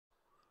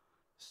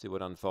See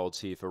what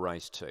unfolds here for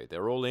race 2.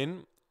 They're all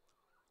in.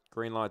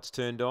 Green lights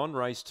turned on.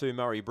 Race 2,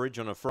 Murray-Bridge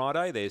on a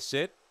Friday. They're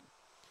set.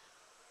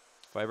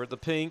 Favourite the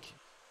pink.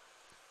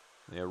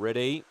 They're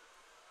ready.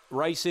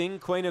 Racing.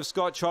 Queen of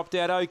Scotch hopped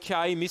out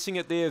okay. Missing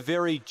it there,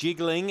 very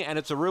jiggling. And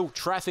it's a real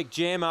traffic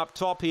jam up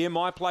top here.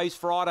 My Place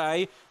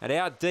Friday. And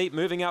out deep,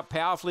 moving up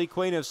powerfully,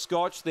 Queen of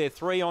Scotch. They're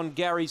 3 on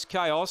Gary's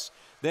Chaos.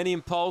 Then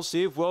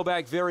Impulsive. Well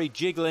back, very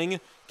jiggling.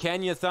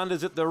 Kenya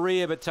Thunder's at the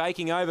rear, but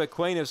taking over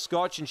Queen of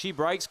Scotch. And she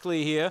breaks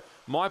clear here.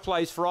 My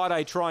Place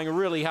Friday trying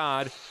really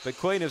hard. But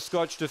Queen of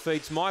Scotch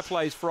defeats My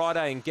Place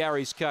Friday and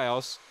Gary's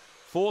Chaos.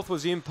 Fourth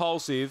was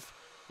Impulsive.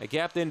 A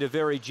gap then to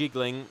Very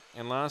Jiggling.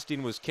 And last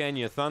in was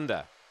Kenya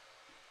Thunder.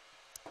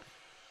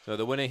 So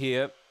the winner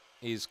here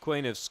is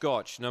Queen of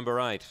Scotch,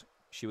 number 8.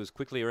 She was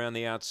quickly around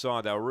the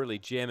outside. They were really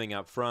jamming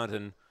up front,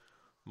 and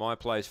My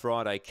Place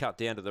Friday cut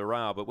down to the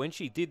rail. But when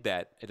she did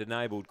that, it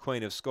enabled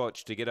Queen of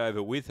Scotch to get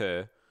over with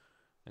her,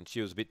 and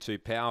she was a bit too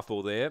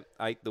powerful there.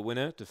 8 the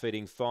winner,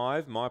 defeating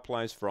 5, My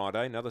Place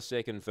Friday. Another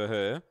second for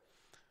her.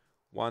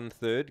 1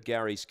 third,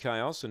 Gary's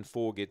Chaos, and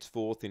 4 gets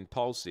 4th,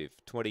 Impulsive.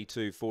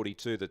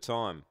 22.42 the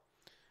time.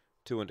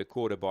 2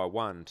 1/4 by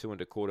 1, 2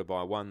 1/4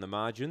 by 1 the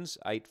margins,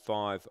 8,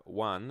 5,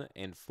 1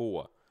 and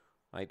 4.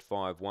 8,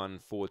 5, 1,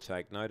 4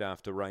 take note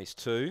after race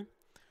 2.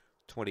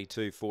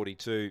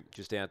 22.42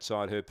 just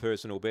outside her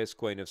personal best,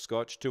 Queen of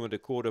Scotch, 2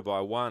 1/4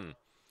 by 1.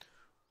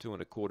 2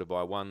 1/4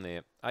 by 1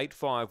 there. 8,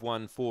 5,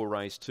 1, 4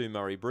 race 2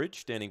 Murray-Bridge,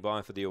 standing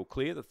by for the all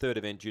clear. The third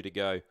event due to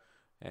go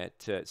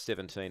at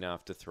 17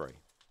 after 3.